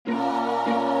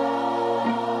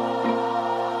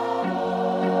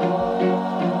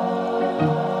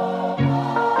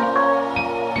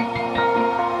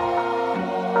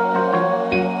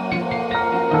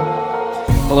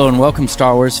and welcome,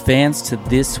 Star Wars fans, to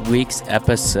this week's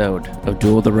episode of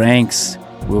Duel the Ranks,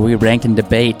 where we rank and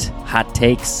debate hot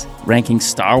takes, ranking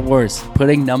Star Wars,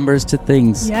 putting numbers to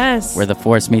things. Yes. Where the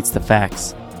Force meets the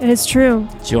facts. It is true.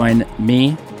 Join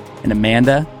me and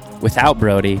Amanda without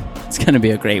Brody. It's going to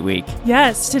be a great week.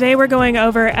 Yes. Today we're going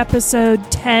over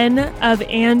episode 10 of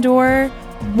Andor,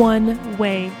 One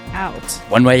Way Out.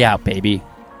 One way out, baby.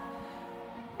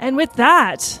 And with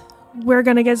that, we're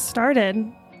going to get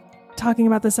started talking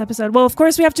about this episode. Well, of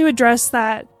course, we have to address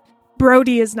that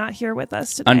Brody is not here with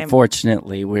us today.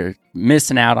 Unfortunately, we're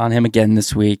missing out on him again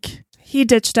this week. He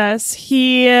ditched us.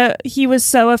 He was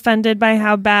so offended by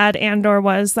how bad Andor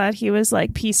was that he was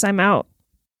like, peace, I'm out.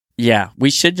 Yeah, we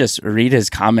should just read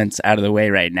his comments out of the way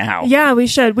right now. Yeah, we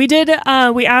should. We did.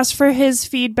 We asked for his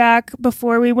feedback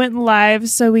before we went live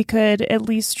so we could at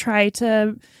least try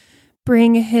to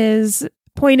bring his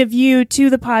point of view to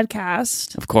the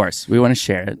podcast. Of course, we want to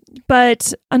share it.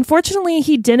 But unfortunately,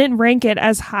 he didn't rank it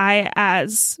as high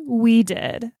as we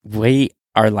did. We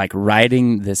are like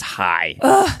riding this high.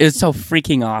 Ugh. It's so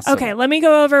freaking awesome. Okay, let me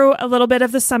go over a little bit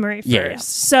of the summary first. Yeah.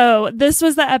 So this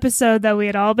was the episode that we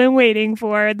had all been waiting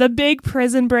for, the big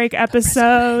prison break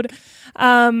episode.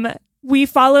 We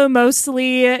follow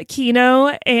mostly Kino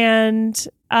and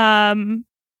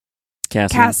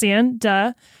Cassian,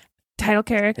 title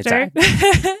character,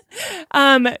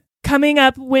 coming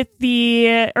up with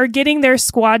getting their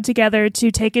squad together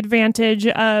to take advantage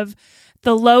of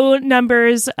the low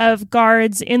numbers of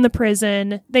guards in the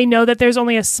prison. They know that there's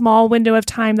only a small window of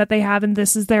time that they have, and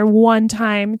this is their one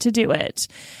time to do it.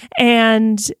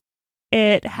 And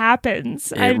it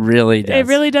happens. It really does. It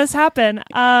really does happen.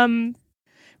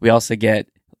 We also get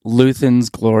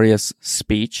Luthen's glorious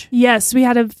speech. Yes, we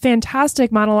had a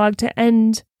fantastic monologue to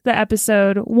end the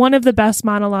episode. One of the best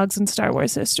monologues in Star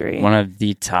Wars history. One of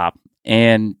the top.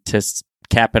 And to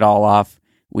cap it all off,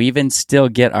 we even still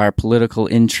get our political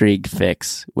intrigue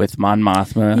fix with Mon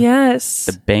Mothma. Yes.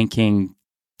 The banking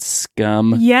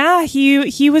scum. Yeah,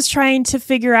 he was trying to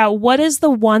figure out what is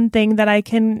the one thing that I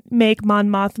can make Mon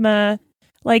Mothma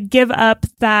like give up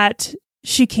that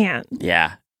she can't.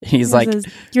 Yeah. He's like,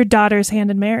 your daughter's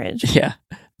hand in marriage. Yeah.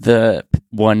 The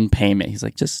one payment. He's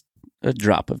like, just a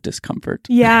drop of discomfort.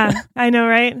 Yeah, I know,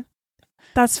 right?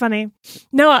 That's funny.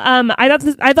 No, I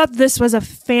thought this was a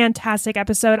fantastic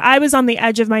episode. I was on the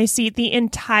edge of my seat the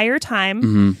entire time.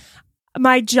 Mm-hmm.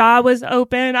 My jaw was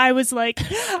open. I was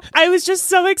just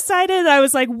so excited. I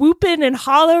was like whooping and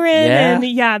hollering. Yeah. And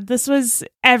yeah, this was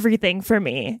everything for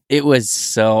me. It was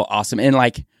so awesome. And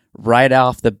like right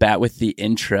off the bat with the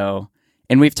intro,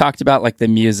 and we've talked about like the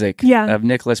music of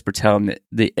Nicholas Bertel and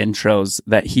the intros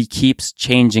that he keeps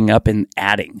changing up and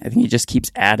adding. I think he just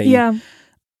keeps adding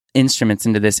instruments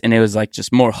into this. And it was like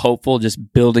just more hopeful,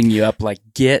 just building you up, like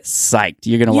get psyched.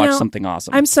 You're going to watch something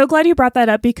awesome. I'm so glad you brought that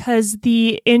up because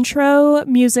the intro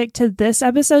music to this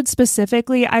episode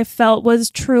specifically, I felt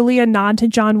was truly a nod to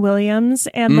John Williams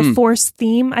and the Force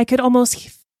theme. I could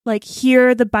almost like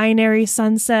hear the binary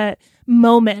sunset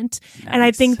moment. Nice. And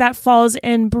I think that falls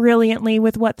in brilliantly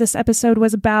with what this episode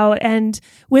was about and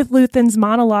with Luthen's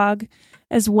monologue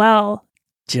as well.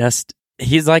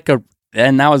 He's like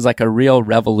and that was like a real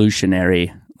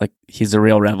revolutionary. Like he's a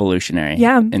real revolutionary.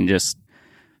 Yeah. And just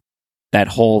that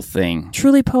whole thing.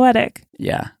 Truly poetic.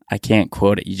 Yeah. I can't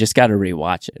quote it. You just got to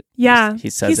rewatch it. Yeah. He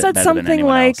said something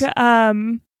like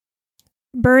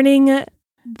burning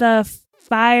the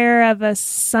fire of a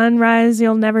sunrise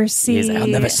you'll never see. I'll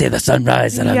never see the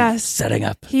sunrise that I'm setting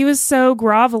up. He was so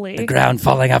grovelly. The ground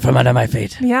falling out from under my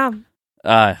feet. Yeah.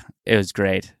 It was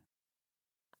great.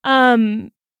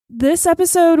 This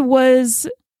episode was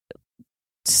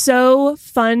so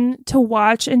fun to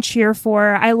watch and cheer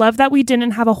for. I love that we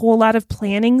didn't have a whole lot of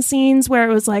planning scenes where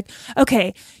it was like,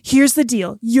 okay, here's the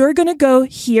deal. You're going to go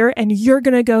here and you're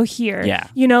going to go here. Yeah.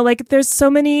 You know, like there's so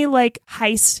many like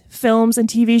heist films and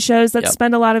TV shows that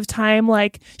spend a lot of time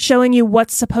like showing you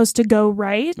what's supposed to go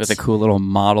right. With a cool little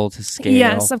model to scale.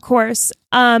 Yes, of course.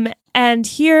 And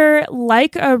here,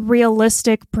 like a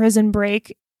realistic prison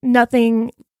break,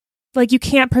 nothing like you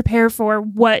can't prepare for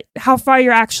how far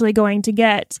you're actually going to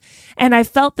get. And I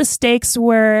felt the stakes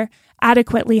were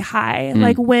adequately high.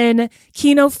 Like when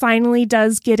Kino finally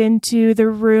does get into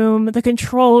the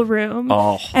control room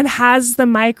and has the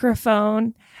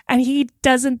microphone and he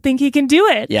doesn't think he can do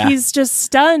it. Yeah. He's just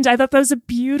stunned. I thought that was a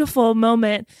beautiful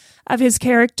moment of his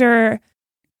character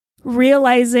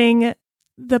realizing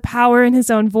the power in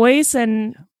his own voice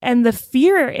and the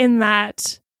fear in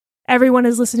that. Everyone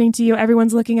is listening to you.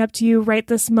 Everyone's looking up to you right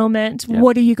this moment. Yep.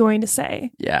 What are you going to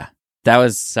say? Yeah. That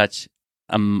was such,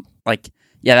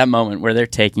 that moment where they're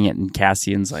taking it and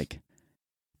Cassian's like,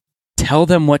 tell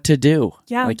them what to do.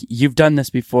 Yeah. Like, you've done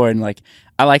this before. And like,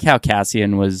 I like how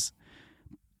Cassian was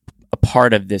a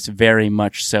part of this very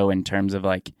much so, in terms of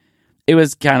like, it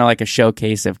was kind of like a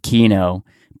showcase of Kino,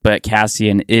 but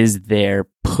Cassian is there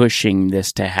pushing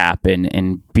this to happen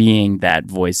and being that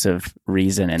voice of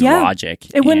reason and logic.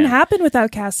 It wouldn't happen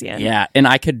without Cassian. Yeah. And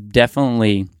I could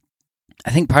definitely,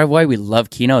 I think part of why we love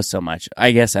Kino so much,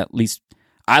 I guess at least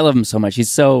I love him so much,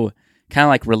 he's so kind of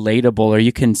like relatable, or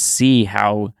you can see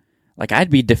how, like, I'd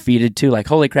be defeated too. Like,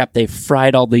 holy crap, they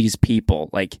fried all these people.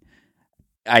 Like,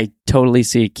 I totally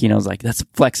see Kino's like, that's a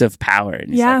flex of power.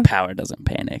 And he's like, power doesn't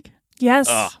panic. Yes.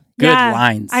 Ugh, good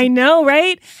lines. I know,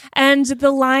 right? And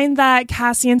the line that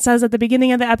Cassian says at the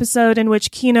beginning of the episode, in which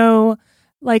Kino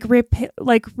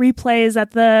replays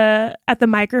at the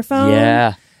microphone.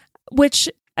 Yeah. Which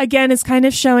again is kind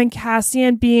of showing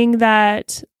Cassian being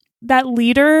that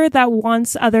leader that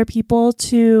wants other people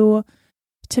to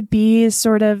be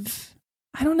sort of,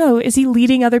 I don't know, is he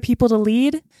leading other people to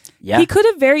lead? Yeah. He could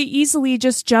have very easily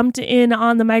just jumped in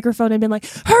on the microphone and been like,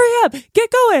 hurry up,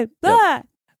 get going. Yep.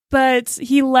 But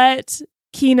he let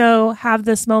Kino have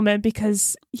this moment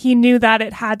because he knew that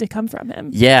it had to come from him.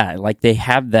 Yeah, like they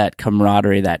have that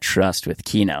camaraderie, that trust with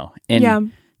Kino.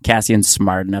 And Cassian's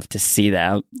smart enough to see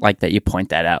that, like that you point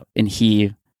that out. And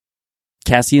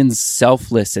Cassian's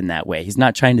selfless in that way. He's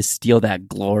not trying to steal that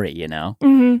glory, you know?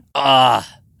 Mm-hmm.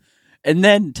 And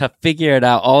then to figure it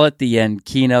out all at the end,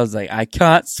 Kino's like, I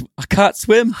can't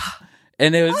swim.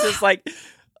 And it was just like,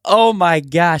 oh my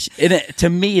gosh. And to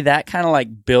me, that kind of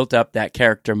like built up that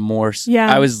character more.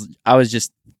 Yeah. I was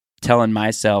just telling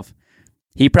myself,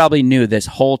 he probably knew this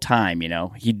whole time, you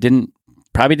know? He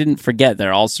probably didn't forget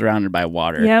they're all surrounded by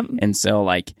water. Yep. And so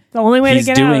like, the only way he's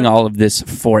to get doing out. all of this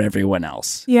for everyone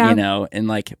else. Yeah. You know? And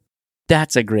like,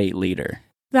 that's a great leader.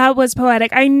 That was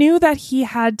poetic. I knew that he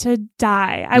had to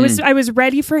die. I was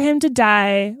ready for him to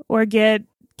die or get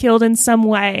killed in some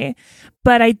way.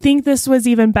 But I think this was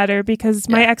even better because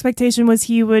my expectation was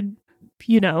he would,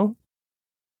 you know,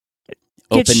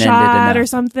 get shot or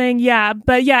something. Yeah.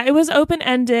 But yeah, it was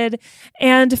open-ended.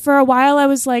 And for a while I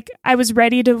was like, I was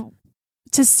ready to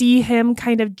see him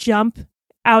kind of jump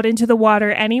out into the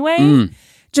water anyway,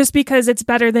 just because it's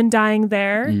better than dying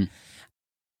there.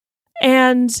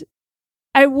 And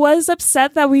I was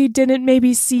upset that we didn't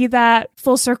maybe see that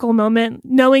full circle moment,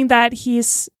 knowing that he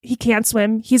can't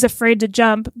swim, he's afraid to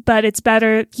jump, but it's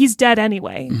better, he's dead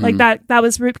anyway. Like that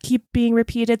was keep being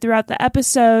repeated throughout the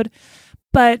episode.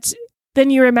 But then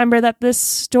you remember that this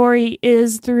story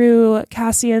is through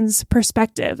Cassian's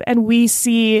perspective, and we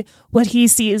see what he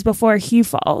sees before he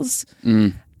falls.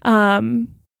 And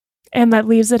that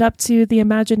leaves it up to the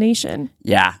imagination.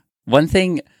 Yeah. One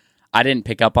thing I didn't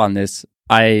pick up on this,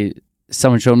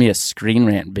 someone showed me a Screen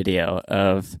Rant video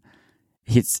of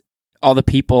all the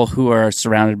people who are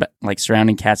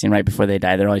surrounding Cassian right before they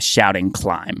die. They're always shouting,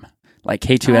 "Climb!" Like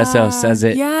K2SO says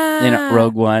it in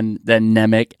Rogue One, then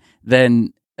Nemec,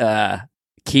 then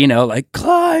Kino, like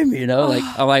 "Climb!" You know, like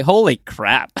I'm like, holy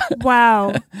crap!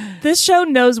 Wow, this show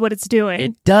knows what it's doing.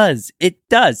 It does,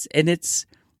 and it's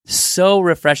so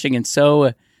refreshing and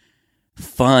so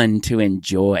fun to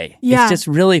enjoy. Yeah. It's just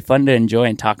really fun to enjoy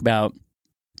and talk about.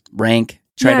 Rank,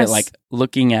 try to like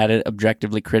looking at it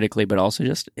objectively, critically, but also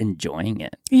just enjoying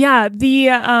it. Yeah,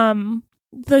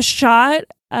 the shot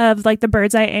of like the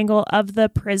bird's eye angle of the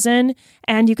prison,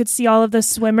 and you could see all of the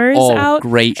swimmers out.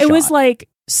 Great shot. It was like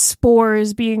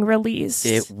spores being released.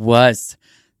 It was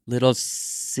little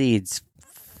seeds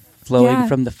flowing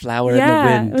from the flower in the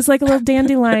wind. It was like a little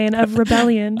dandelion of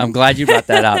rebellion. I'm glad you brought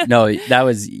that up. No, that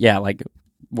was like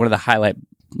one of the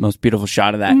most beautiful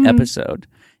shot of that episode,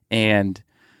 and.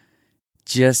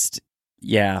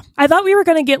 I thought we were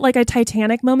going to get like a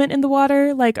Titanic moment in the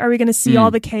water. Like, are we going to see all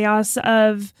the chaos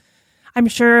of, I'm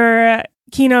sure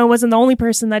Kino wasn't the only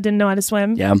person that didn't know how to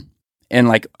swim. Yeah. And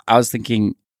like, I was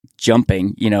thinking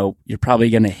jumping, you know, you're probably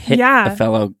going to hit a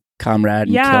fellow comrade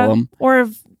and kill him. Or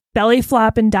belly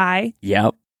flop and die.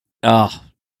 Yep. But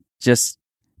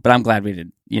I'm glad we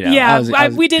did. You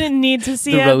know, we didn't need to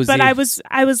see it, but I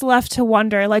was left to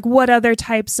wonder, like, what other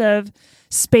types of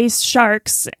space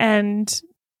sharks and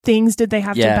things did they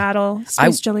have to battle?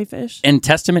 Space jellyfish. And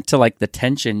testament to like the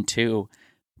tension too.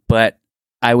 But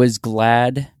I was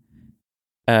glad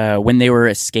when they were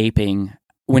escaping,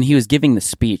 when he was giving the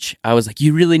speech, I was like,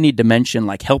 you really need to mention,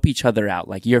 like, help each other out,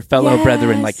 like your fellow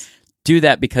brethren, like do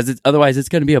that, because otherwise it's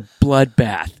going to be a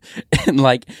bloodbath. And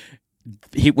like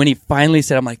when he finally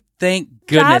said, I'm like, thank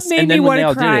goodness. That made and then me when they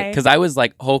all cry. did it, because I was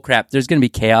like, oh crap, there's going to be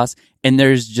chaos and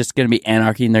there's just going to be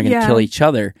anarchy and they're going to kill each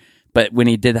other. But when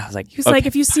he did that, I was like, he was like,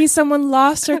 if you see someone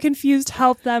lost or confused,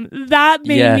 help them. That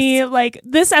made me like,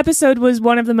 this episode was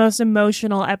one of the most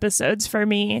emotional episodes for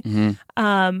me.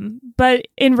 But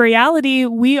in reality,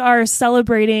 we are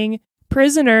celebrating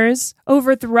prisoners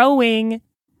overthrowing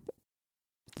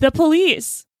the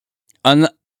police.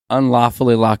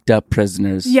 Unlawfully locked up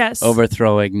prisoners. Yes.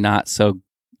 Overthrowing not so,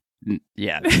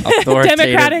 authoritative.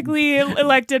 Democratically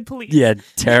elected police. Yeah,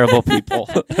 terrible people.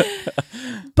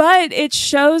 But it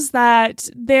shows that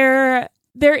there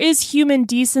is human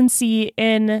decency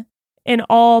in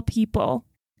all people,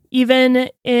 even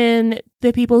in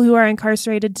the people who are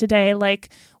incarcerated today.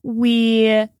 Like,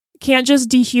 we can't just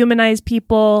dehumanize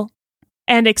people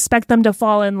and expect them to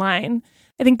fall in line.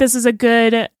 I think this is a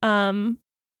good,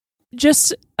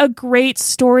 just a great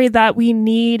story that we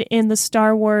need in the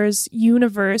Star Wars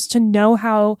universe to know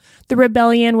how the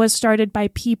rebellion was started by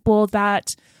people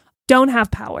that don't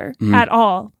have power at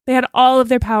all. They had all of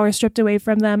their power stripped away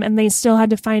from them, and they still had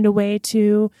to find a way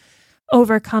to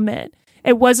overcome it.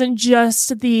 It wasn't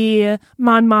just the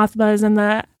Mon Mothmas and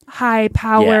the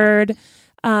high-powered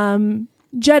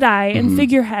Jedi and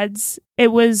figureheads.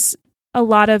 It was a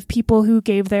lot of people who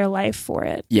gave their life for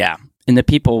it. Yeah, and the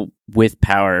people with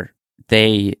power,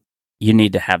 you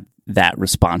need to have that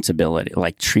responsibility,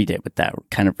 like treat it with that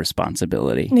kind of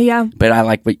responsibility. Yeah. But I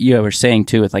like what you were saying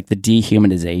too, with like the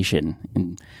dehumanization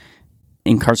and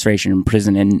incarceration in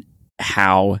prison, and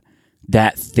how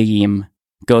that theme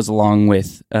goes along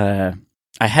with, I've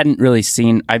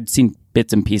seen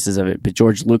bits and pieces of it, but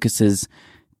George Lucas's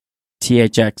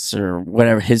THX or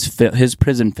whatever, his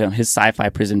prison film, his sci-fi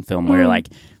prison film, where like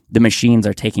the machines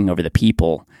are taking over the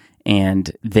people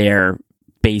and they're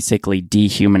basically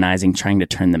dehumanizing, trying to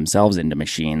turn themselves into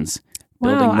machines,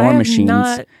 building more machines.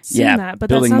 Not seen that, but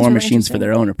building more really machines for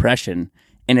their own oppression.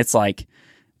 And it's like,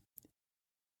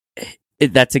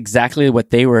 that's exactly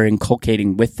what they were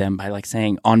inculcating with them by like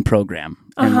saying on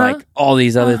program and like all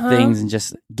these other things, and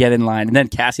just get in line. And then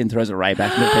Cassian throws it right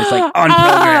back in the face, like on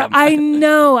program. I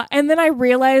know. And then I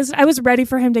realized I was ready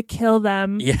for him to kill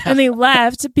them, and they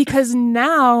left, because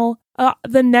now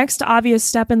the next obvious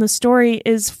step in the story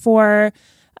is for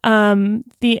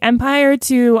the Empire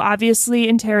to obviously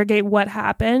interrogate what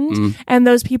happened, and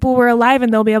those people were alive,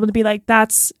 and they'll be able to be like,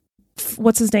 that's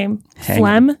what's his name?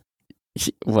 Flem?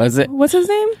 Was it? What's his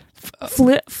name?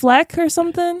 Fleck or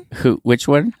something? Which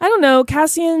one? I don't know.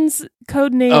 Cassian's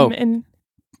code name and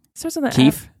starts with an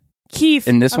Keith. F. Keith.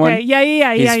 In this one?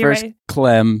 Yeah. He's You're first right.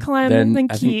 Clem, then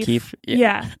I Keith. think Keith.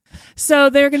 Yeah. So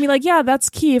they're gonna be like, yeah, that's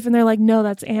Keith, and they're like, no,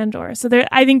 that's Andor. So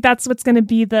I think that's what's gonna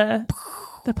be the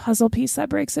puzzle piece that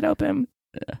breaks it open.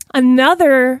 Yeah.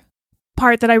 Another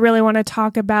part that I really want to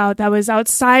talk about that was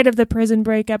outside of the Prison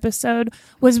Break episode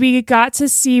was we got to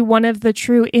see one of the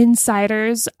true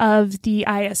insiders of the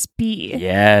ISB.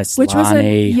 Yes, which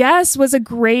Lonnie. was a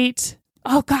great.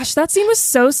 Oh gosh, that scene was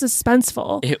so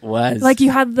suspenseful. It was. Like,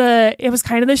 you had it was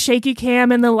kind of the shaky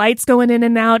cam and the lights going in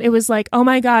and out. It was like, oh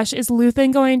my gosh, is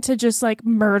Luthen going to just like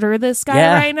murder this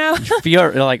guy right now?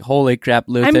 You're like, holy crap,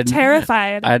 Luthen. I'm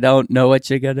terrified. I don't know what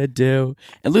you're going to do.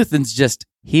 And Luthen's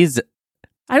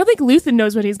I don't think Luthen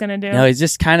knows what he's going to do. No, he's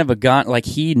just kind of like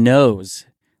he knows.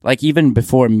 Like, even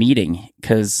before meeting,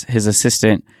 because his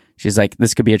assistant, she's like,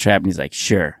 this could be a trap. And he's like,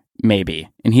 sure. Maybe.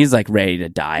 And he's like ready to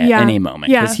die at any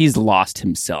moment because he's lost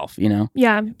himself, you know?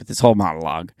 Yeah. With this whole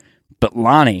monologue. But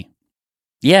Lonnie,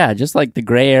 just like the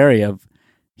gray area of,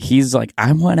 he's like,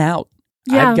 I want out.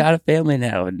 Yeah. I've got a family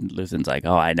now. And Luthen's like,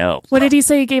 oh, I know. What did he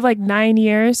say? He gave like 9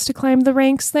 years to climb the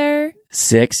ranks there?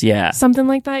 6, yeah. Something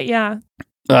like that, yeah.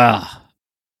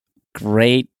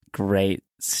 Great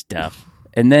stuff.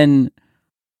 And then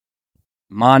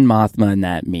Mon Mothma in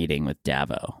that meeting with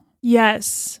Davo.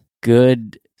 Yes.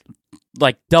 Good.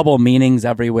 Like double meanings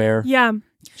everywhere. Yeah.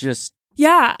 Just.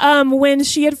 Yeah. When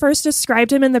she had first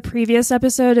described him in the previous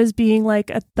episode as being like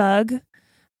a thug,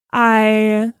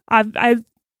 I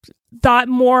thought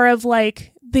more of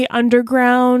like the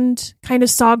underground kind of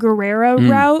Saw Gerrera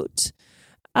route.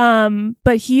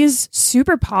 But he's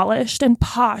super polished and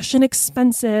posh and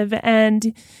expensive,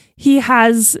 and he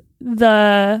has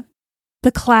the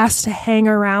class to hang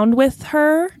around with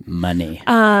her. Money.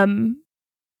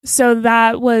 So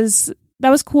that was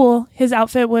cool. His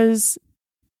outfit was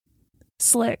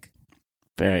slick.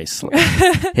 Very slick.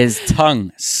 His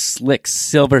tongue, slick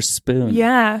silver spoon.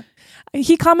 Yeah.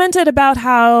 He commented about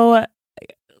how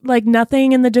like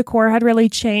nothing in the decor had really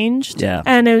changed. Yeah.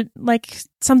 And it like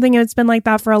something that's been like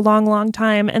that for a long, long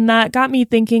time. And that got me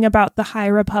thinking about the High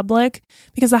Republic,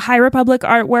 because the High Republic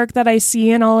artwork that I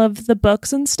see in all of the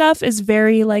books and stuff is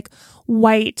very like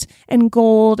white and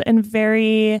gold and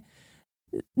very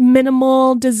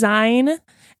minimal design.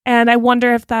 And I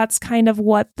wonder if that's kind of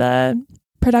what the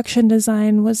production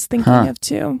design was thinking of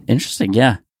too. Interesting.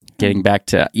 Yeah. Getting back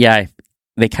to,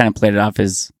 they kind of played it off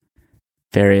as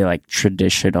very like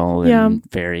traditional and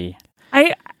very.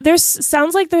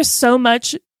 Sounds like there's so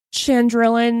much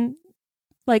Chandrillan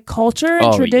like culture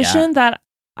and tradition that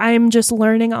I'm just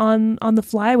learning on the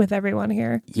fly with everyone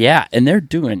here. Yeah, and they're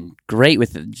doing great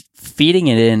with it, feeding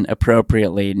it in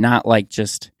appropriately, not like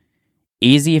just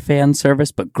easy fan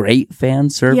service, but great fan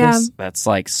service that's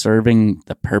like serving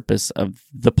the purpose of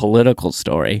the political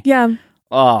story. Yeah.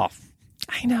 Oh,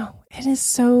 I know. It is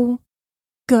so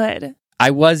good.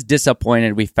 I was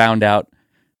disappointed. We found out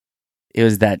it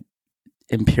was that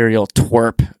Imperial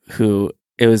twerp who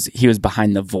he was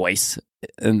behind the voice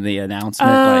in the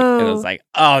announcement. Like it was like,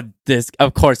 this,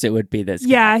 of course it would be this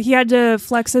guy. He had to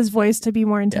flex his voice to be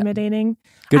more intimidating.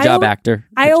 Good job, actor.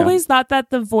 I always thought that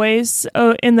the voice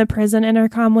in the prison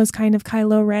intercom was kind of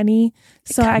Kylo Ren-y,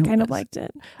 so I kind of liked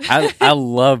it. I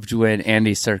loved when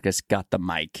Andy Serkis got the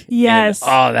mic. Yes.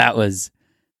 And, that was...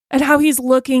 And how he's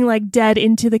looking like dead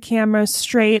into the camera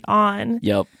straight on.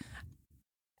 Yep.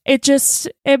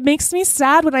 It makes me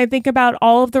sad when I think about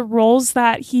all of the roles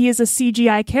that he is a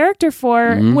CGI character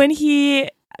for when he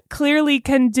clearly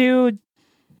can do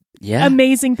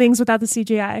amazing things without the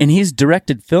CGI. And he's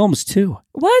directed films too.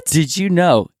 What? Did you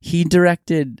know he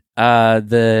directed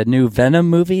the new Venom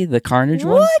movie, the Carnage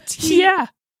one? What? Yeah.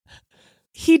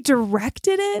 He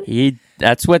directed it?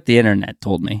 That's what the internet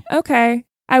told me. Okay.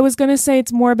 I was going to say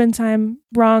it's Morbin time.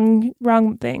 Wrong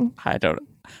thing. I don't know.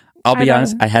 I'll be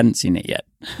honest, I hadn't seen it yet.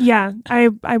 Yeah,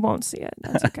 I won't see it.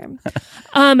 That's okay.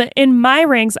 In my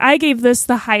ranks, I gave this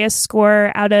the highest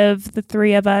score out of the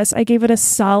three of us. I gave it a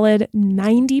solid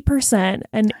 90%,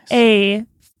 an nice. A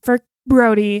for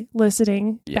Brody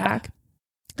listening back.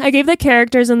 I gave the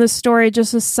characters in the story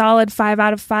just a solid 5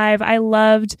 out of 5. I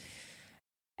loved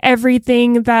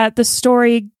everything that the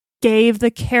story gave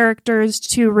the characters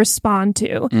to respond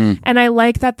to. And I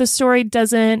like that the story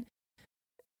doesn't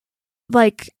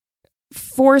like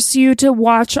force you to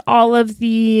watch all of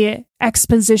the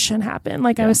exposition happen.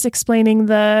 Like I was explaining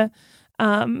the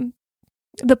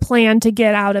plan to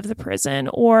get out of the prison,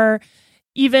 or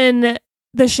even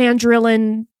the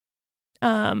Chandrillan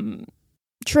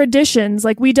traditions.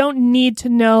 Like we don't need to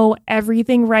know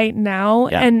everything right now.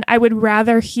 And I would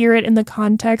rather hear it in the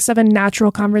context of a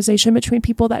natural conversation between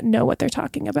people that know what they're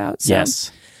talking about. So, yes.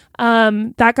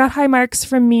 That got high marks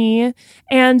from me.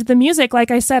 And the music, like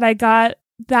I said, I got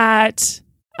that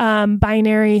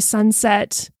binary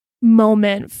sunset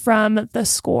moment from the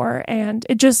score, and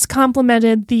it just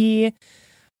complemented the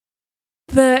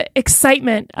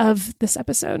excitement of this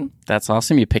episode. That's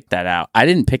awesome you picked that out. I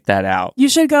didn't pick that out. You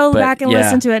should go back and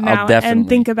listen to it now and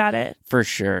think about it. For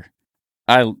sure.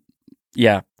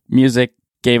 Music,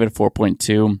 gave it a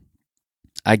 4.2.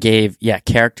 I gave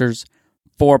characters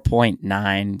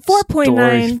 4.9.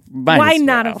 4.9. Why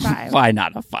not a 5? Why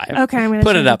not a 5? Okay, I'm going to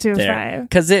put it up to there. A 5.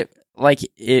 Because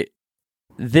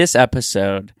this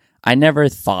episode, I never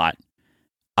thought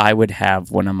I would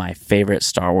have one of my favorite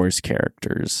Star Wars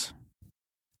characters.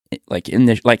 Like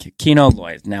Kino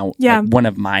Loy is now one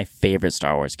of my favorite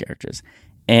Star Wars characters.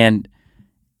 And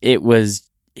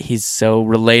he's so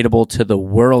relatable to the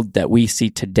world that we see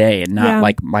today, and not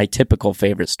like my typical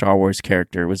favorite Star Wars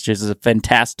character, which is a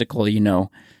fantastical,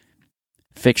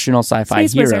 fictional sci-fi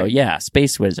space hero. Wizard. Yeah,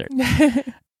 space wizard.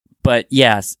 But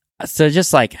yes, so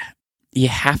just like you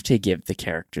have to give the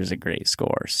characters a great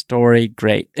score. Story,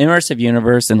 great. Immersive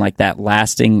universe, and like that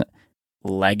lasting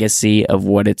legacy of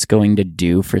what it's going to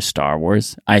do for Star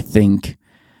Wars. I think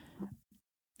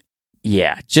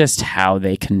just how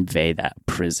they convey that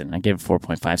prison. I give it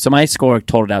 4.5. So my score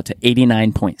totaled out to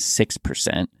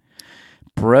 89.6%.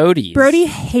 Brody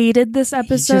hated this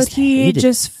episode. He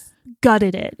just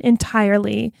gutted it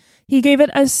entirely. He gave it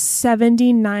a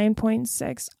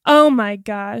 79.6. Oh my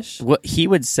gosh. What he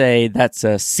would say, that's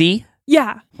a C?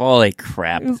 Yeah. Holy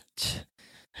crap.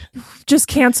 Just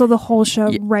cancel the whole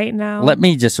show right now. Let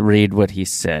me just read what he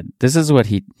said. This is what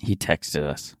he texted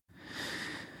us.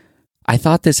 I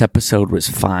thought this episode was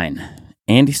fine.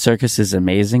 Andy Serkis is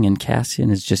amazing, and Cassian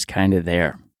is just kind of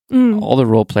there. All the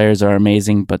role players are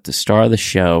amazing, but the star of the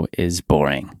show is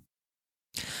boring.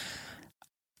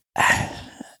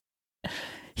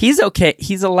 He's okay.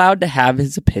 He's allowed to have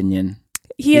his opinion.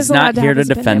 He's not here to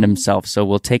defend himself, so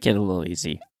we'll take it a little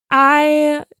easy.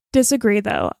 I disagree,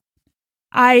 though.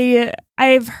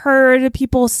 I've heard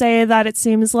people say that it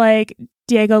seems like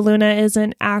Diego Luna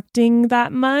isn't acting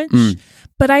that much,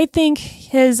 but I think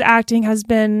his acting has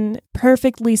been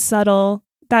perfectly subtle.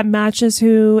 That matches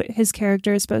who his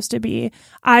character is supposed to be.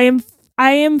 I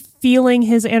I am feeling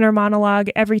his inner monologue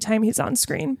every time he's on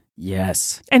screen.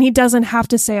 Yes. And he doesn't have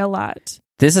to say a lot.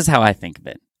 This is how I think of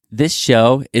it. This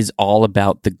show is all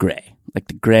about the gray, like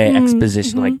the gray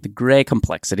exposition, like the gray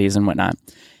complexities and whatnot.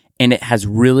 And it has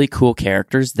really cool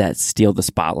characters that steal the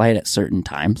spotlight at certain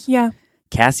times. Yeah.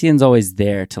 Cassian's always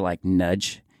there to like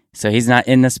nudge. So he's not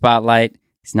in the spotlight.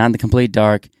 He's not in the complete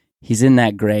dark. He's in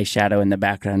that gray shadow in the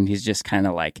background. He's just kind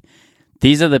of like,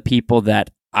 these are the people that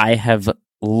I have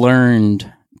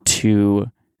learned to,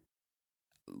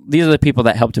 these are the people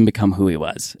that helped him become who he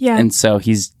was. Yeah. And so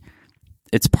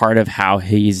it's part of how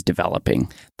he's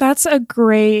developing. That's a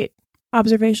great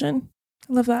observation.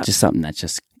 I love that. Just something that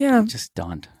just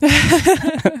dawned.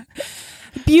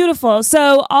 Beautiful.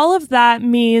 So all of that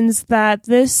means that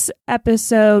this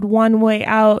episode, One Way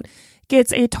Out,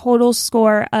 gets a total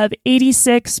score of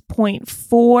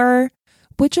 86.4,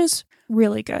 which is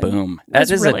really good. Boom.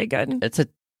 That's really good. It's a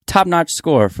top-notch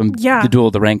score from the Duel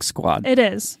of the Rank squad. It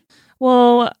is.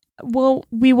 Well,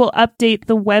 we will update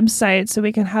the website so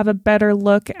we can have a better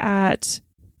look at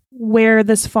where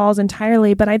this falls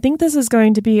entirely, but I think this is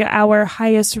going to be our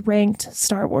highest ranked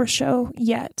Star Wars show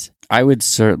yet. I would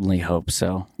certainly hope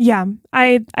so. Yeah,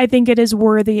 I think it is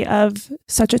worthy of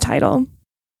such a title.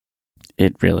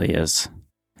 It really is.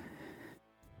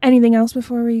 Anything else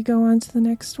before we go on to the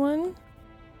next one?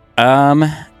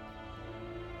 No.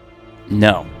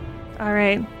 All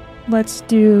right, let's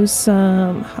do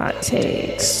some hot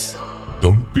takes.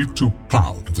 Don't be too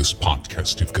proud of this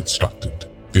podcast you've constructed.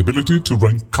 The ability to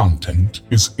rank content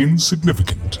is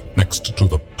insignificant next to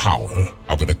the power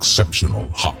of an exceptional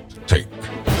hot take.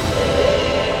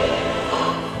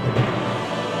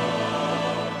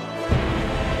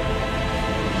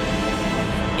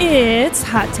 It's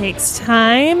hot takes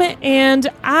time, and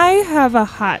I have a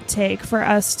hot take for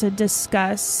us to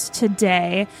discuss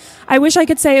today. I wish I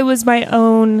could say it was my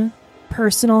own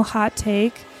personal hot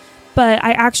take, but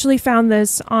I actually found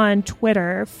this on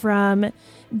Twitter from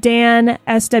Dan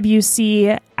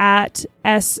SWC at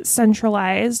S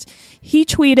Centralized. He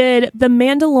tweeted, "The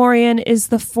Mandalorian is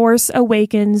the Force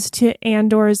Awakens to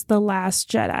Andor's The Last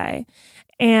Jedi."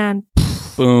 And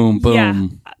boom,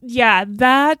 boom. Yeah,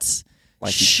 that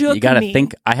shook you gotta me.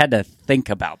 think. I had to think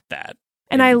about that.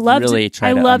 And I loved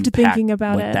thinking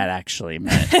about what it. that actually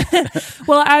meant.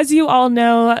 Well, as you all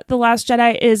know, The Last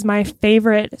Jedi is my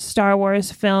favorite Star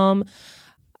Wars film.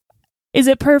 Is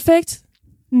it perfect?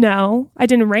 No, I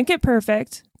didn't rank it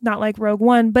perfect, not like Rogue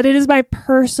One, but it is my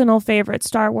personal favorite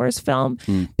Star Wars film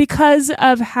because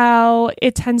of how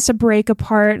it tends to break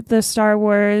apart the Star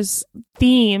Wars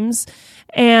themes.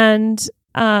 And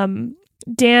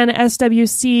Dan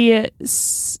SWC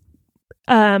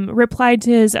replied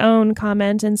to his own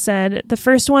comment and said, "The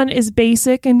first one is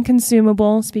basic and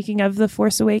consumable," speaking of The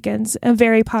Force Awakens, a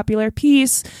very popular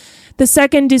piece. The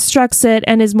second destructs it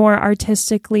and is more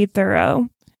artistically thorough.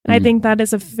 And I think that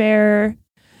is a fair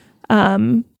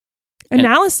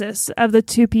analysis of the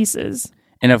two pieces.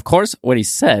 And of course, what he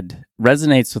said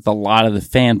resonates with a lot of the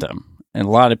fandom. And a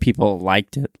lot of people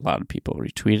liked it. A lot of people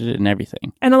retweeted it and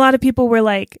everything. And a lot of people were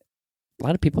like... A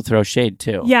lot of people throw shade,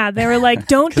 too. Yeah, they were like,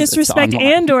 don't disrespect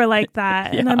Andor like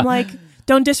that. Yeah. And I'm like,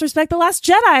 don't disrespect The Last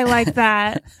Jedi like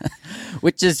that.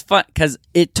 Which is fun, because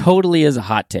it totally is a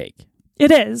hot take.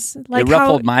 It is. Like it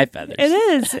ruffled my feathers. It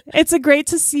is. It's a great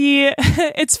to see.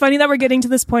 It's funny that we're getting to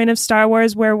this point of Star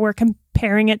Wars where we're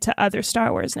comparing it to other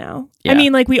Star Wars now. Yeah. I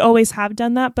mean, like we always have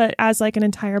done that, but as like an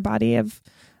entire body of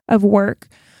work.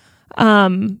 Yeah,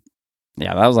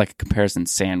 that was like a comparison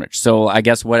sandwich. So I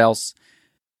guess what else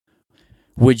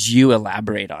would you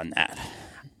elaborate on that?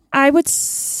 I would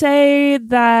say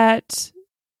that,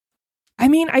 I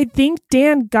mean, I think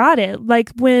Dan got it.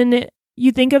 Like when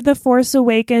you think of The Force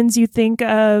Awakens, you think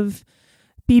of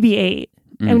BB-8.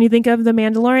 And when you think of The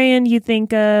Mandalorian, you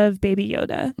think of Baby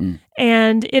Yoda.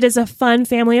 And it is a fun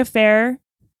family affair.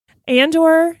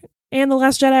 Andor and The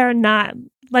Last Jedi are not.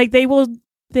 Like they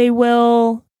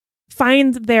will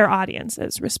find their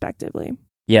audiences respectively.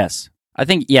 Yes. I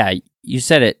think, yeah, you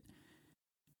said it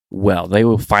well. They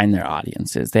will find their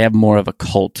audiences. They have more of a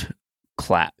cult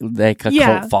cult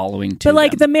following to but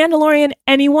like them. The Mandalorian,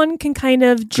 anyone can kind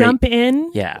of jump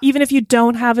in, even if you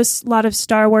don't have a lot of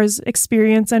Star Wars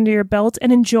experience under your belt,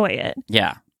 and enjoy it.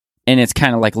 Yeah, and it's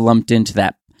kind of like lumped into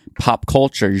that pop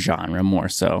culture genre more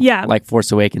so. Yeah, like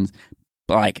Force Awakens.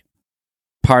 Like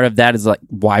part of that is like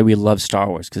why we love Star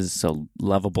Wars, because it's so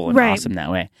lovable and awesome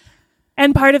that way.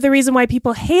 And part of the reason why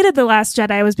people hated The Last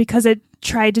Jedi was because it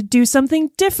tried to do something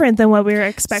different than what we were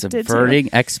expected Subverting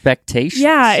expectations.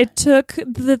 Yeah, it took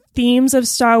the themes of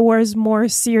Star Wars more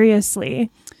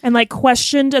seriously and like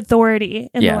questioned authority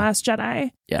in The Last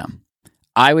Jedi. Yeah.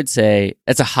 I would say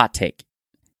it's a hot take.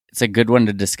 It's a good one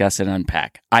to discuss and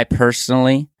unpack. I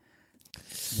personally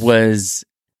was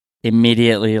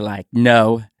immediately like,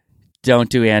 no, don't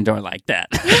do Andor like that.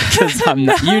 Because I'm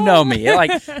not, you know me.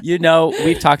 Like,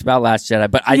 we've talked about Last Jedi,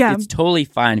 but it's totally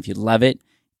fine if you love it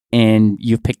and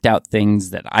you've picked out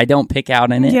things that I don't pick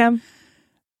out in it. Yeah.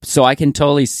 So I can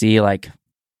totally see like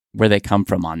where they come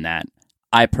from on that.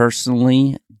 I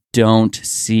personally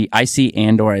I see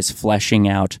Andor as fleshing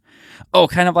out,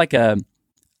 kind of like a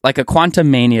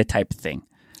Quantum Mania type thing.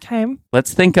 Okay.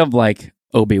 Let's think of like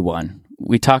Obi-Wan.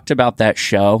 We talked about that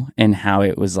show and how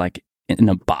it was like in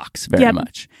a box very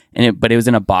much. But it was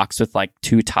in a box with like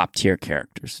two top tier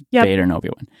characters, Vader and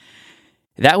Obi-Wan.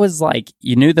 That was like,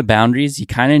 you knew the boundaries. You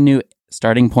kind of knew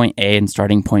starting point A and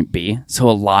starting point B. So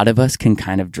a lot of us can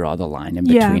kind of draw the line in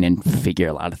between and figure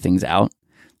a lot of things out.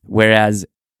 Whereas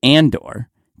Andor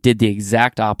did the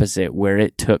exact opposite, where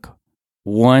it took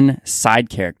one side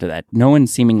character that no one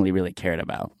seemingly really cared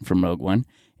about from Rogue One,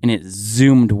 and it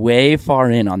zoomed way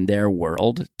far in on their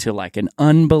world to like an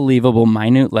unbelievable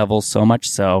minute level, so much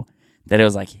so that it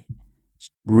was like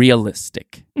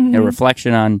realistic, a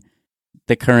reflection on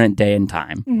the current day and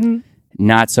time,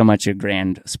 not so much a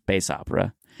grand space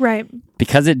opera. Right.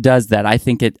 Because it does that, I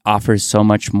think it offers so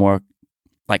much more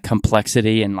like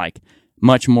complexity and like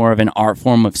much more of an art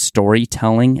form of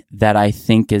storytelling that I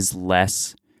think is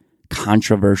less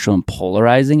controversial and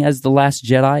polarizing as The Last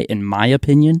Jedi, in my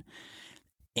opinion.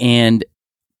 And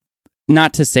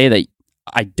not to say that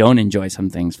I don't enjoy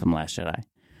some things from Last Jedi,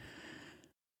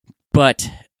 but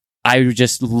I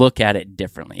just look at it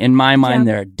differently. In my mind,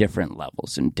 there are different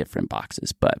levels and different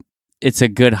boxes, but it's a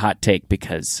good hot take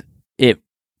because it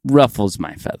ruffles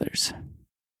my feathers.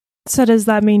 So does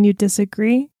that mean you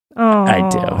disagree? Oh, I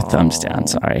do. Thumbs down.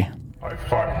 Sorry. I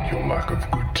find your lack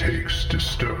of good takes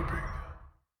disturbing.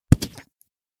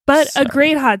 But a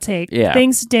great hot take. Yeah.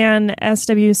 Thanks, Dan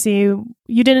SWC.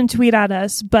 You didn't tweet at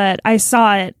us, but I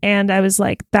saw it and I was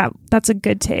like, that's a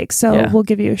good take. So we'll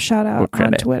give you a shout out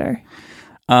on Twitter.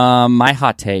 My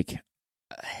hot take.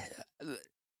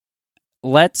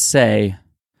 Let's say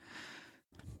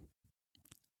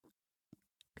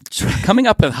coming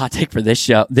up with a hot take for this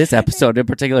episode in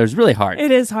particular is really hard.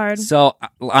 It is hard. So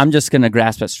I'm just going to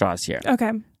grasp at straws here.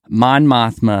 Okay. Mon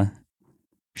Mothma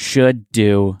should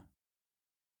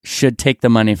take the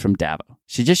money from Davo.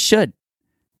 She just should.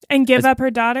 And give up her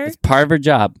daughter? It's part of her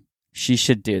job. She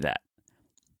should do that.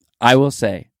 I will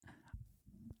say,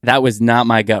 that was not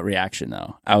my gut reaction,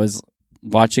 though. I was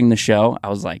watching the show. I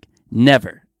was like,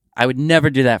 never. I would never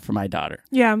do that for my daughter.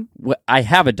 Yeah. I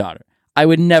have a daughter. I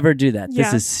would never do that. Yeah.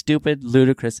 This is stupid,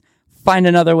 ludicrous. Find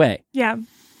another way. Yeah.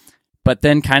 But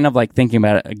then kind of like thinking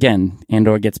about it, again,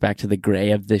 Andor gets back to the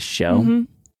gray of this show.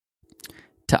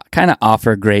 To kind of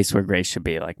offer grace where grace should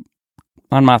be. Like,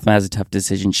 Mon Mothma has a tough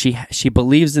decision. She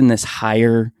believes in this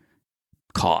higher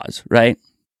cause, right?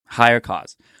 Higher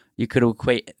cause. You could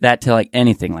equate that to like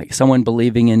anything, like someone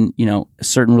believing in, a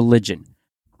certain religion,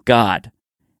 God.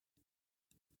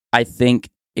 I think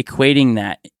equating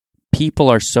that, people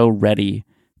are so ready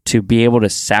to be able to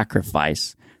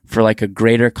sacrifice for like a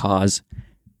greater cause,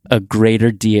 a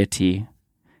greater deity,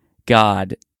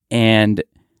 God, and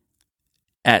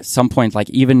at some point, like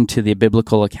even to the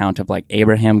biblical account of like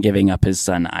Abraham giving up his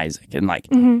son Isaac, and like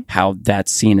how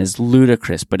that's seen as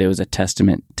ludicrous, but it was a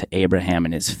testament to Abraham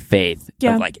and his faith.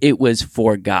 Yeah. Of like it was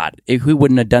for God. He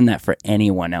wouldn't have done that for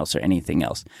anyone else or anything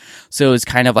else. So it was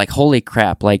kind of like, holy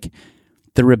crap, like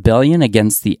the rebellion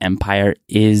against the Empire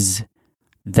is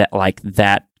that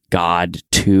God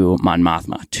to Mon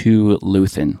Mothma, to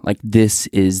Luthen. Like this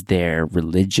is their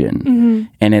religion.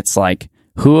 And it's like,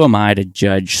 who am I to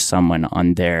judge someone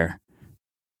on their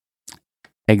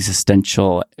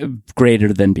existential,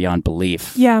 greater than beyond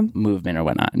belief movement or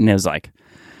whatnot? And it was like,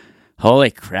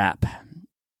 holy crap.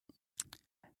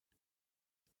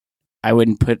 I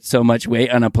wouldn't put so much weight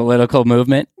on a political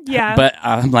movement. Yeah. But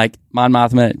I'm like, Mon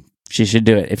Mothma, she should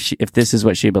do it if this is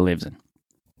what she believes in.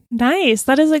 Nice.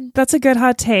 That's a good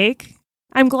hot take.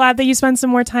 I'm glad that you spent some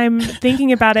more time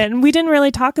thinking about it. And we didn't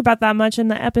really talk about that much in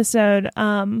the episode.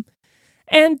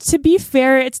 And to be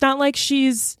fair, it's not like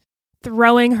she's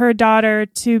throwing her daughter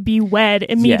to be wed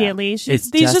immediately. Yeah,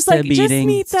 She's just like, just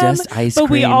meet them. Just ice but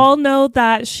cream. we all know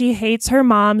that she hates her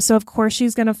mom, so of course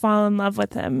she's going to fall in love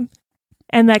with him.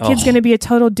 And that kid's going to be a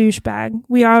total douchebag.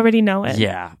 We already know it.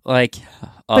 Yeah, like...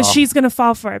 But she's going to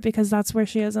fall for it because that's where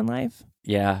she is in life.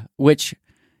 Yeah, which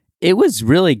it was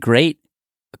really great.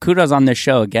 Kudos on this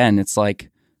show again. It's like,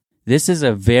 this is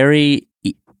a very...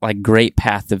 like great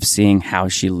path of seeing how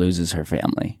she loses her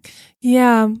family.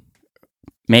 Yeah.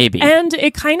 Maybe. And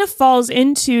it kind of falls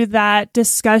into that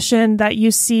discussion that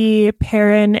you see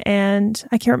Perrin and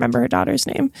I can't remember her daughter's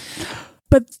name.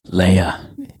 But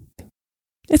Leia.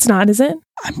 It's not, is it?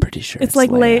 I'm pretty sure it's like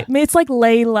Leia. It's like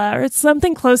Layla or it's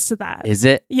something close to that. Is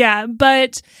it? Yeah,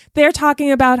 but they're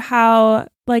talking about how,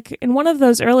 like, in one of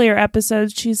those earlier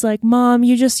episodes, she's like, Mom,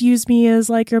 you just use me as,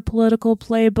 like, your political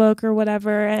playbook or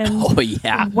whatever. And oh,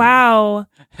 yeah. Wow.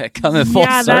 Coming full circle.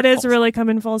 Yeah, that is really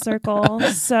coming full circle.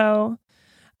 So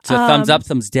thumbs up,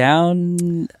 thumbs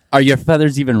down. Are your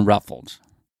feathers even ruffled?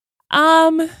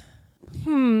 I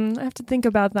have to think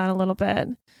about that a little bit.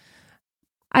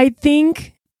 I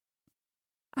think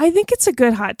it's a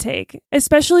good hot take,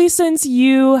 especially since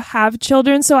you have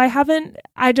children. So I don't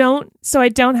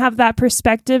have that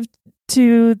perspective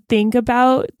to think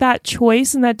about that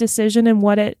choice and that decision and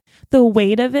the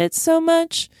weight of it so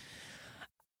much.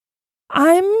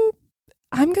 I'm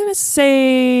going to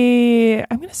say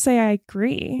I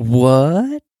agree.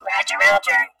 What? Roger.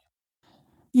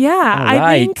 Yeah,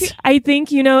 right. I think,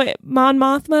 Mon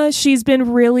Mothma, she's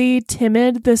been really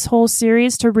timid this whole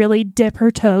series to really dip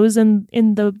her toes in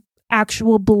the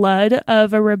actual blood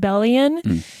of a rebellion.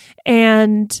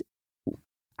 And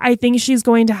I think she's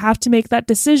going to have to make that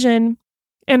decision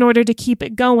in order to keep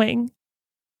it going.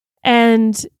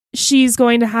 And she's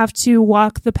going to have to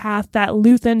walk the path that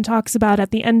Luthen talks about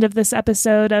at the end of this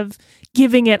episode of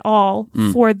giving it all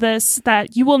for this,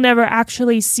 that you will never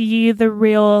actually see the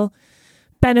real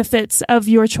benefits of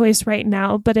your choice right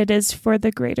now, but it is for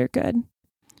the greater good.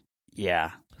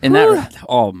 Yeah. And that,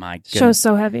 oh my goodness. Show's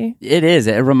so heavy. It is.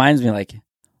 It reminds me like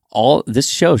this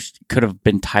show could have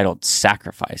been titled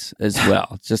Sacrifice as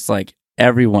well. Just like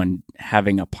everyone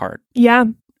having a part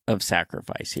of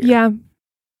sacrifice here. Yeah.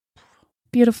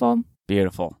 Beautiful.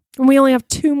 Beautiful. And we only have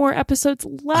 2 more episodes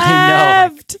left. I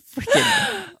know.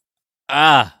 Freaking,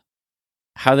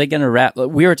 how are they going to wrap?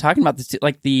 We were talking about this,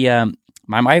 like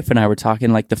my wife and I were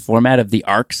talking like the format of the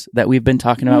arcs that we've been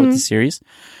talking about with the series.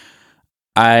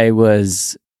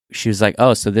 She was like,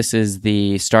 oh, so this is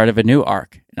the start of a new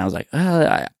arc. And I was like,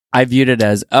 I viewed it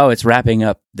as, it's wrapping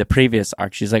up the previous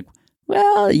arc. She's like,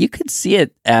 well, you could see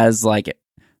it as like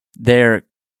they've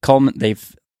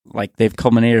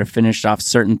culminated or finished off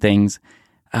certain things.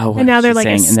 Oh, and now they're like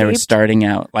saying? escaped. And they were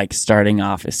starting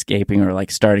off escaping or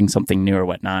like starting something new or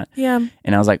whatnot. Yeah.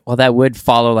 And I was like, well, that would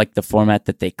follow like the format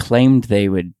that they claimed they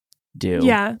would do.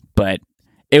 Yeah. But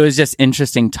it was just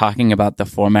interesting talking about the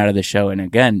format of the show. And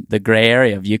again, the gray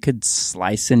area of you could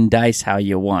slice and dice how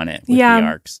you want it with the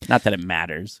arcs. Not that it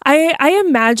matters. I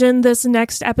imagine this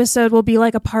next episode will be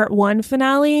like a part 1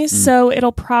 finale. So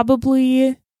it'll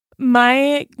probably...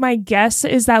 My guess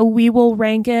is that we will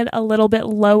rank it a little bit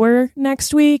lower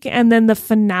next week, and then the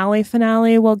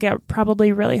finale will get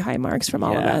probably really high marks from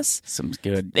all of us. Some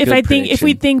good. If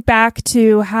we think back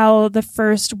to how the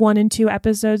first 1 and 2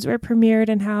 episodes were premiered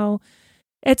and how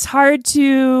it's hard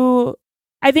to,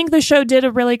 I think the show did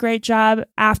a really great job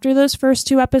after those first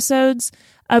 2 episodes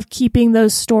of keeping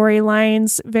those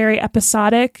storylines very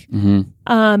episodic,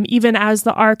 even as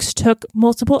the arcs took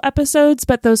multiple episodes,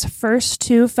 but those first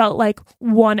 2 felt like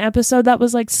one episode that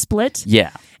was like split.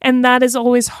 Yeah. And that is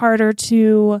always harder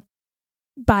to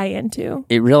buy into.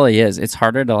 It really is. It's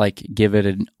harder to like give it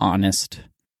an honest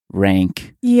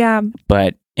rank. Yeah.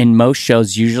 But in most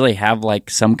shows usually have like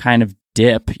some kind of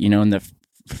dip, in the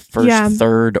first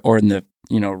third or in the,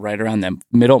 right around the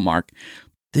middle mark.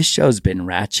 This show's been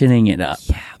ratcheting it up.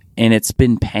 Yeah. And it's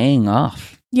been paying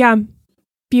off. Yeah.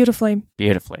 Beautifully.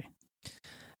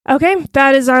 Okay,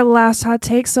 that is our last hot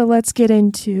take, so let's get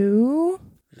into...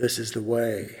 This is the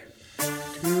way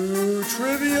to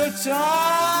Trivia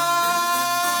Time!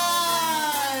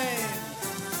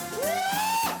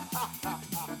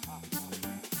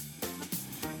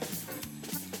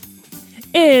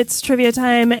 It's trivia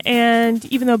time, and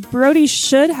even though Brody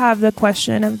should have the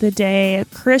question of the day,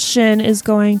 Christian is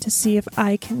going to see if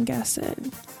I can guess it.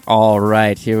 All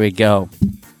right, here we go.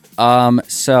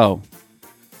 So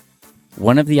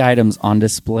one of the items on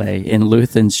display in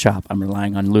Luthen's shop, I'm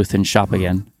relying on Luthen's shop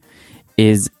again,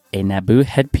 is a Naboo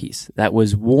headpiece that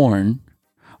was worn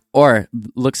or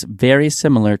looks very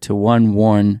similar to one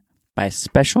worn by a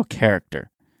special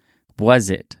character. Was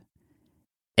it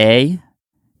A,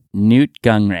 Newt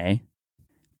Gunray,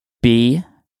 B,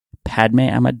 Padme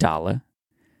Amidala,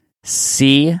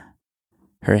 C,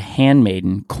 her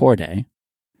handmaiden Corday,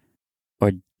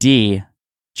 or D,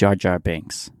 Jar Jar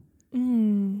Binks?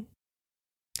 I'm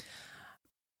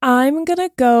gonna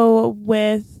go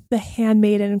with the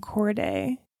handmaiden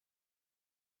Corday.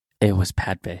 It was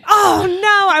Padme. Oh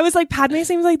no! I was like, Padme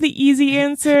seems like the easy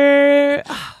answer.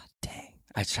 Oh, dang.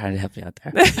 I tried to help you out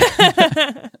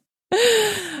there.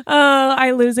 Oh,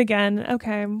 I lose again.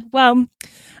 Okay. Well,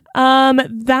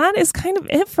 that is kind of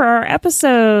it for our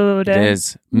episode. It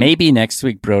is. Maybe next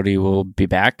week Brody will be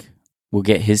back. We'll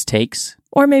get his takes.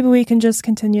 Or maybe we can just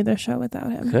continue the show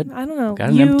without him. Could. I don't know.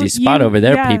 Got an empty spot over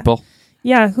there, people.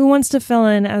 Yeah, who wants to fill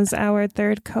in as our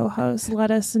third co-host?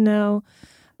 Let us know.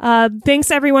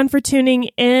 Thanks, everyone, for tuning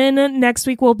in. Next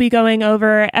week, we'll be going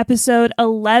over episode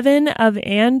 11 of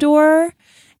Andor.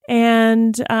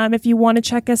 And if you want to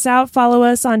check us out, follow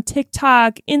us on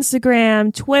TikTok,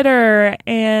 Instagram, Twitter,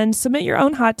 and submit your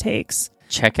own hot takes.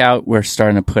 Check out, we're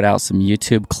starting to put out some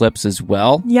YouTube clips as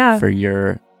well. Yeah. For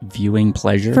your viewing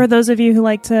pleasure. For those of you who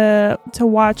like to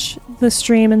watch the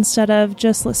stream instead of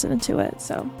just listening to it.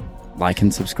 So like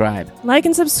and subscribe.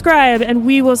 And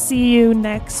we will see you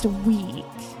next week.